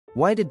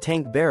Why did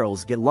tank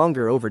barrels get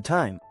longer over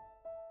time?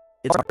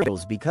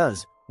 It's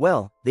because,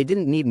 well, they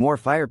didn't need more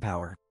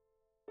firepower.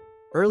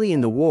 Early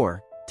in the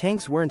war,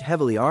 tanks weren't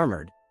heavily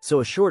armored, so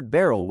a short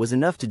barrel was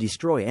enough to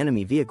destroy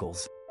enemy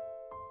vehicles.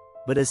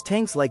 But as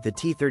tanks like the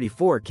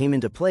T-34 came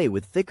into play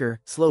with thicker,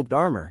 sloped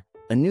armor,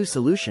 a new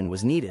solution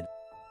was needed.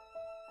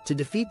 To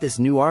defeat this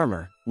new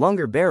armor,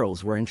 longer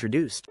barrels were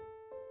introduced.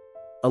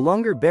 A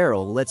longer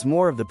barrel lets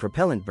more of the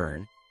propellant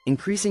burn,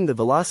 increasing the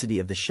velocity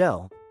of the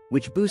shell,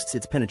 which boosts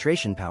its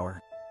penetration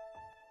power.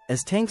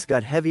 As tanks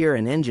got heavier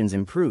and engines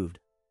improved,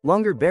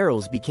 longer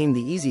barrels became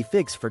the easy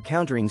fix for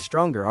countering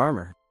stronger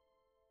armor.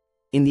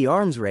 In the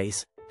arms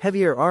race,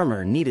 heavier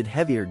armor needed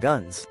heavier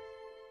guns.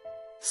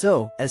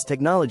 So, as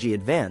technology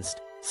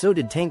advanced, so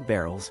did tank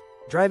barrels,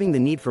 driving the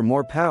need for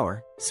more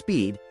power,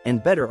 speed,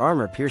 and better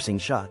armor-piercing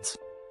shots.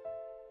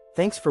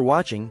 Thanks for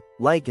watching,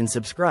 like and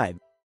subscribe.